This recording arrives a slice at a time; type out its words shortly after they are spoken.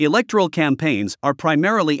Electoral campaigns are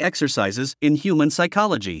primarily exercises in human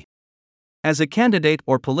psychology. As a candidate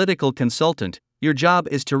or political consultant, your job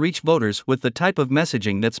is to reach voters with the type of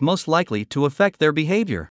messaging that's most likely to affect their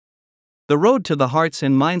behavior. The road to the hearts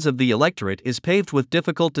and minds of the electorate is paved with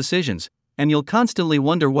difficult decisions, and you'll constantly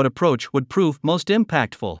wonder what approach would prove most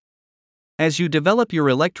impactful. As you develop your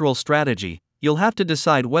electoral strategy, you'll have to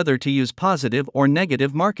decide whether to use positive or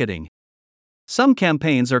negative marketing. Some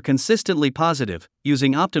campaigns are consistently positive,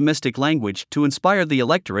 using optimistic language to inspire the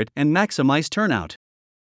electorate and maximize turnout.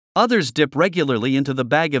 Others dip regularly into the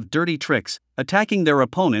bag of dirty tricks, attacking their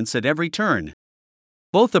opponents at every turn.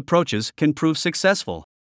 Both approaches can prove successful.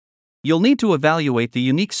 You'll need to evaluate the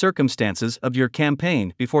unique circumstances of your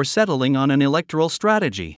campaign before settling on an electoral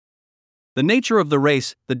strategy. The nature of the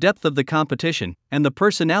race, the depth of the competition, and the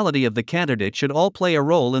personality of the candidate should all play a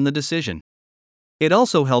role in the decision. It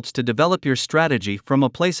also helps to develop your strategy from a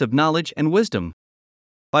place of knowledge and wisdom.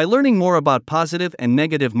 By learning more about positive and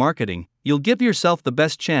negative marketing, you'll give yourself the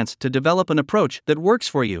best chance to develop an approach that works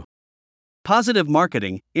for you. Positive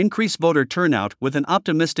marketing: increase voter turnout with an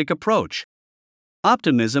optimistic approach.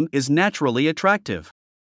 Optimism is naturally attractive.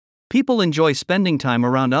 People enjoy spending time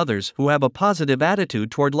around others who have a positive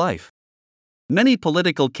attitude toward life. Many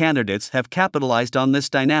political candidates have capitalized on this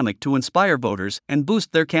dynamic to inspire voters and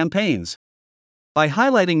boost their campaigns. By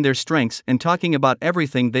highlighting their strengths and talking about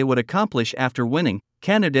everything they would accomplish after winning,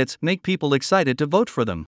 candidates make people excited to vote for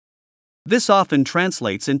them. This often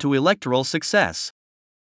translates into electoral success.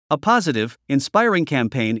 A positive, inspiring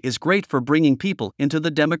campaign is great for bringing people into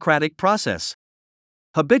the democratic process.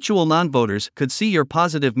 Habitual non-voters could see your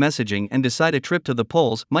positive messaging and decide a trip to the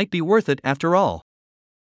polls might be worth it after all.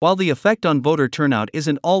 While the effect on voter turnout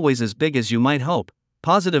isn't always as big as you might hope,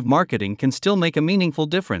 positive marketing can still make a meaningful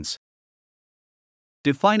difference.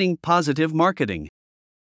 Defining positive marketing.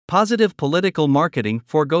 Positive political marketing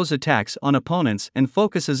forgoes attacks on opponents and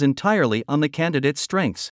focuses entirely on the candidate's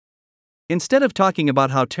strengths. Instead of talking about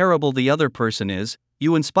how terrible the other person is,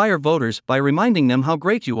 you inspire voters by reminding them how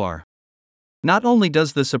great you are. Not only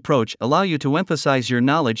does this approach allow you to emphasize your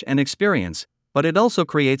knowledge and experience, but it also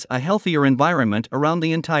creates a healthier environment around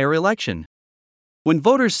the entire election. When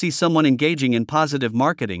voters see someone engaging in positive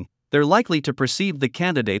marketing, they're likely to perceive the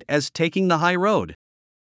candidate as taking the high road.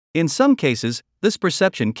 In some cases, this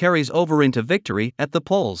perception carries over into victory at the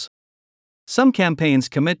polls. Some campaigns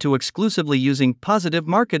commit to exclusively using positive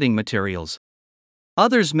marketing materials.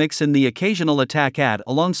 Others mix in the occasional attack ad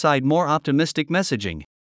alongside more optimistic messaging.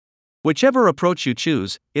 Whichever approach you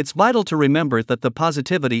choose, it's vital to remember that the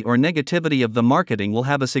positivity or negativity of the marketing will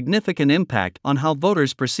have a significant impact on how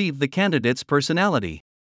voters perceive the candidate's personality.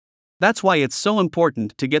 That's why it's so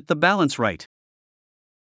important to get the balance right.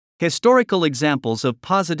 Historical examples of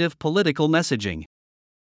positive political messaging.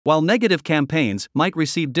 While negative campaigns might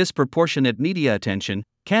receive disproportionate media attention,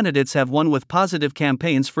 candidates have won with positive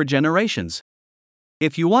campaigns for generations.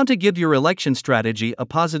 If you want to give your election strategy a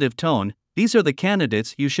positive tone, these are the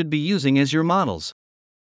candidates you should be using as your models.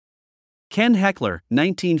 Ken Heckler,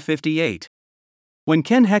 1958. When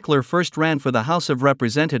Ken Heckler first ran for the House of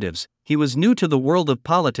Representatives, he was new to the world of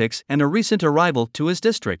politics and a recent arrival to his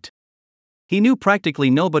district. He knew practically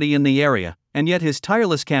nobody in the area, and yet his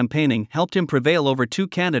tireless campaigning helped him prevail over two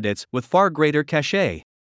candidates with far greater cachet.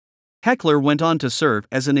 Heckler went on to serve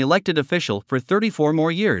as an elected official for 34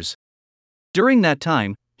 more years. During that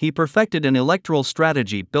time, he perfected an electoral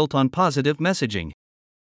strategy built on positive messaging.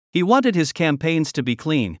 He wanted his campaigns to be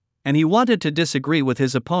clean, and he wanted to disagree with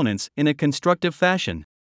his opponents in a constructive fashion.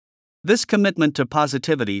 This commitment to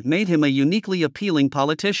positivity made him a uniquely appealing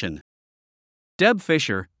politician. Deb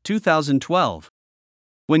Fischer, 2012.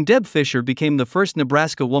 When Deb Fischer became the first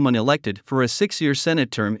Nebraska woman elected for a 6-year Senate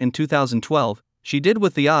term in 2012, she did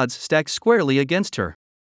with the odds stacked squarely against her.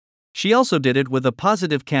 She also did it with a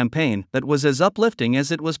positive campaign that was as uplifting as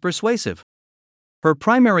it was persuasive. Her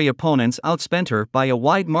primary opponents outspent her by a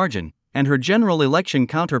wide margin, and her general election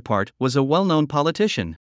counterpart was a well-known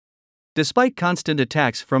politician. Despite constant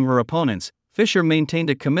attacks from her opponents, Fischer maintained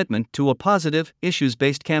a commitment to a positive,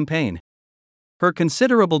 issues-based campaign. Her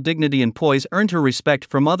considerable dignity and poise earned her respect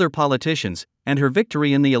from other politicians, and her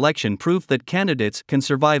victory in the election proved that candidates can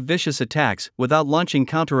survive vicious attacks without launching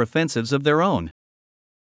counteroffensives of their own.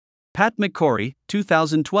 Pat McCrory,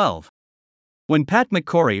 2012. When Pat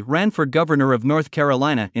McCrory ran for governor of North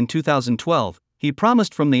Carolina in 2012, he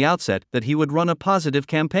promised from the outset that he would run a positive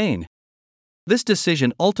campaign. This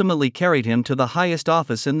decision ultimately carried him to the highest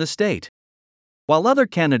office in the state. While other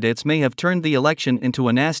candidates may have turned the election into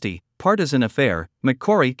a nasty, partisan affair,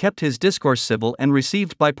 McCrory kept his discourse civil and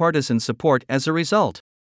received bipartisan support as a result.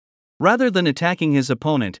 Rather than attacking his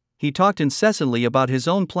opponent, he talked incessantly about his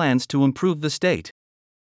own plans to improve the state.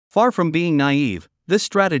 Far from being naive, this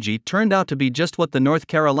strategy turned out to be just what the North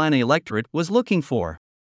Carolina electorate was looking for.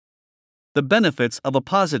 The benefits of a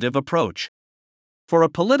positive approach. For a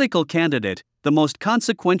political candidate, the most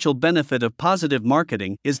consequential benefit of positive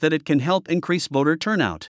marketing is that it can help increase voter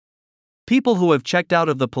turnout. People who have checked out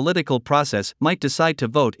of the political process might decide to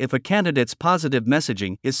vote if a candidate's positive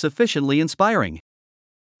messaging is sufficiently inspiring.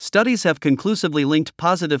 Studies have conclusively linked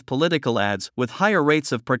positive political ads with higher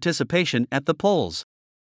rates of participation at the polls.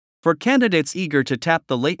 For candidates eager to tap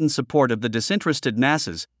the latent support of the disinterested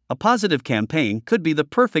masses, a positive campaign could be the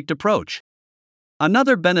perfect approach.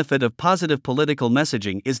 Another benefit of positive political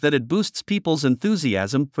messaging is that it boosts people's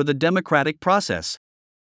enthusiasm for the democratic process.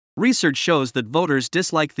 Research shows that voters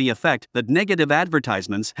dislike the effect that negative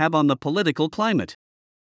advertisements have on the political climate.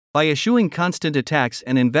 By eschewing constant attacks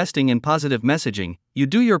and investing in positive messaging, you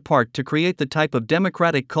do your part to create the type of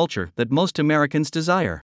democratic culture that most Americans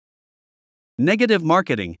desire. Negative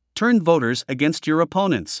marketing: turn voters against your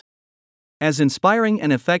opponents. As inspiring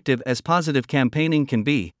and effective as positive campaigning can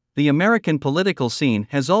be, the American political scene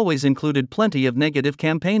has always included plenty of negative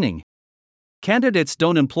campaigning. Candidates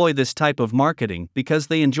don't employ this type of marketing because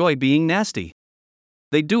they enjoy being nasty.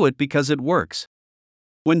 They do it because it works.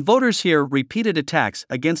 When voters hear repeated attacks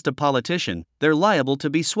against a politician, they're liable to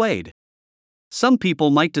be swayed. Some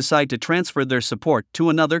people might decide to transfer their support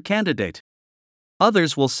to another candidate.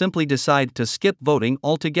 Others will simply decide to skip voting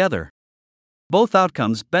altogether. Both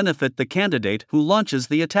outcomes benefit the candidate who launches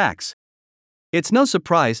the attacks. It's no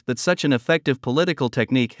surprise that such an effective political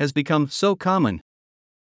technique has become so common.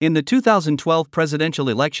 In the 2012 presidential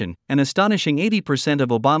election, an astonishing 80% of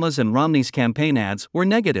Obama's and Romney's campaign ads were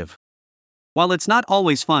negative. While it's not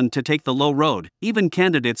always fun to take the low road, even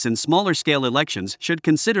candidates in smaller-scale elections should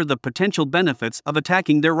consider the potential benefits of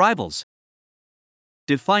attacking their rivals.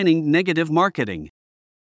 Defining negative marketing.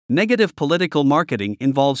 Negative political marketing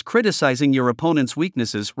involves criticizing your opponent's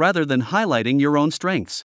weaknesses rather than highlighting your own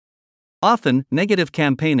strengths. Often, negative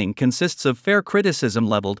campaigning consists of fair criticism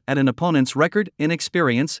leveled at an opponent's record,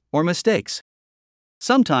 inexperience, or mistakes.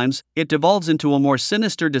 Sometimes, it devolves into a more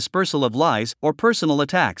sinister dispersal of lies or personal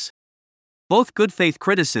attacks. Both good faith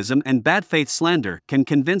criticism and bad faith slander can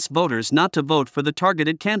convince voters not to vote for the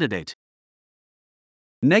targeted candidate.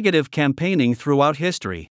 Negative campaigning throughout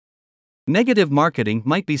history. Negative marketing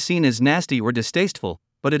might be seen as nasty or distasteful,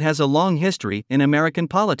 but it has a long history in American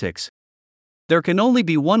politics. There can only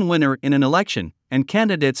be one winner in an election, and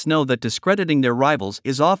candidates know that discrediting their rivals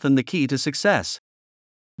is often the key to success.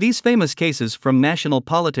 These famous cases from national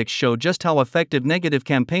politics show just how effective negative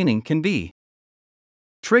campaigning can be.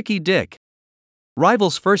 Tricky Dick.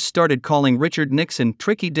 Rivals first started calling Richard Nixon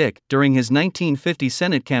Tricky Dick during his 1950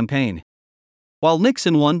 Senate campaign. While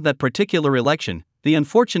Nixon won that particular election, the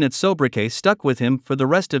unfortunate sobriquet stuck with him for the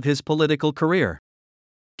rest of his political career.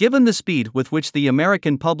 Given the speed with which the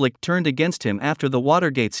American public turned against him after the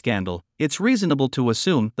Watergate scandal, it's reasonable to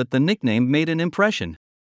assume that the nickname made an impression.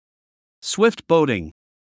 Swift boating.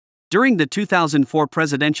 During the 2004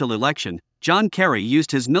 presidential election, John Kerry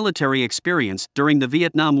used his military experience during the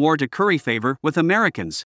Vietnam War to curry favor with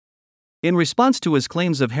Americans. In response to his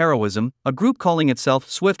claims of heroism, a group calling itself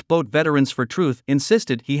Swift Boat Veterans for Truth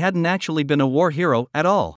insisted he hadn't actually been a war hero at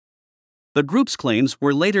all. The group's claims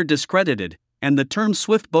were later discredited, and the term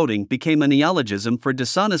swift boating became a neologism for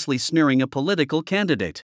dishonestly smearing a political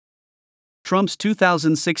candidate. Trump's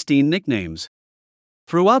 2016 nicknames.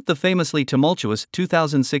 Throughout the famously tumultuous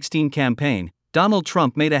 2016 campaign, Donald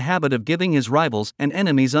Trump made a habit of giving his rivals and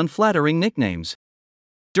enemies unflattering nicknames.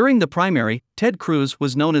 During the primary, Ted Cruz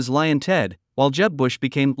was known as Lion Ted, while Jeb Bush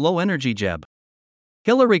became Low Energy Jeb.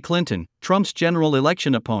 Hillary Clinton, Trump's general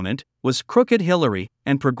election opponent, was Crooked Hillary,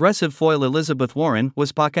 and progressive foil Elizabeth Warren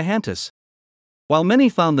was Pocahontas. While many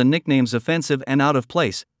found the nicknames offensive and out of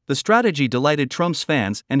place, the strategy delighted Trump's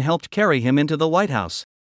fans and helped carry him into the White House.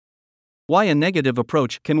 Why a negative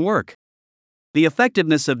approach can work. The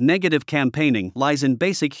effectiveness of negative campaigning lies in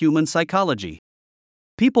basic human psychology.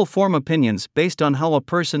 People form opinions based on how a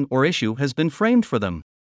person or issue has been framed for them.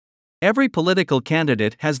 Every political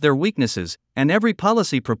candidate has their weaknesses, and every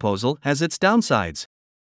policy proposal has its downsides.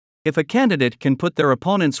 If a candidate can put their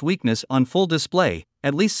opponent's weakness on full display,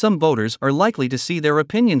 at least some voters are likely to see their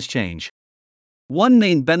opinions change. One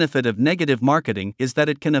main benefit of negative marketing is that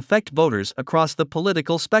it can affect voters across the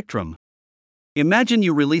political spectrum. Imagine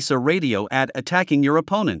you release a radio ad attacking your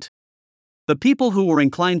opponent. The people who were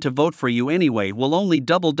inclined to vote for you anyway will only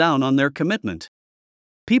double down on their commitment.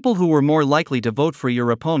 People who were more likely to vote for your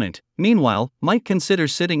opponent, meanwhile, might consider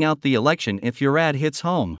sitting out the election if your ad hits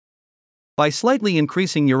home. By slightly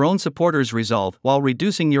increasing your own supporters' resolve while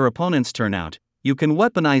reducing your opponent's turnout, you can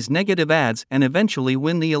weaponize negative ads and eventually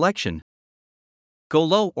win the election. Go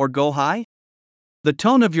low or go high? The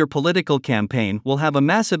tone of your political campaign will have a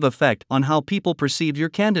massive effect on how people perceive your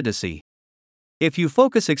candidacy. If you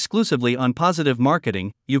focus exclusively on positive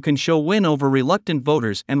marketing, you can show win over reluctant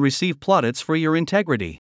voters and receive plaudits for your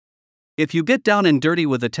integrity. If you get down and dirty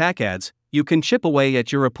with attack ads, you can chip away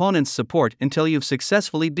at your opponent's support until you've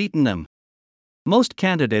successfully beaten them. Most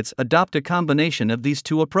candidates adopt a combination of these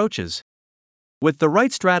two approaches. With the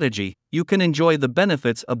right strategy, you can enjoy the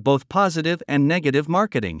benefits of both positive and negative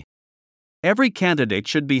marketing. Every candidate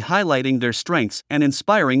should be highlighting their strengths and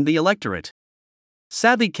inspiring the electorate.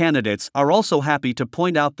 Savvy candidates are also happy to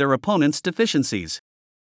point out their opponent's deficiencies.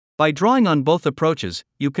 By drawing on both approaches,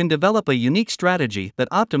 you can develop a unique strategy that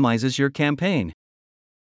optimizes your campaign.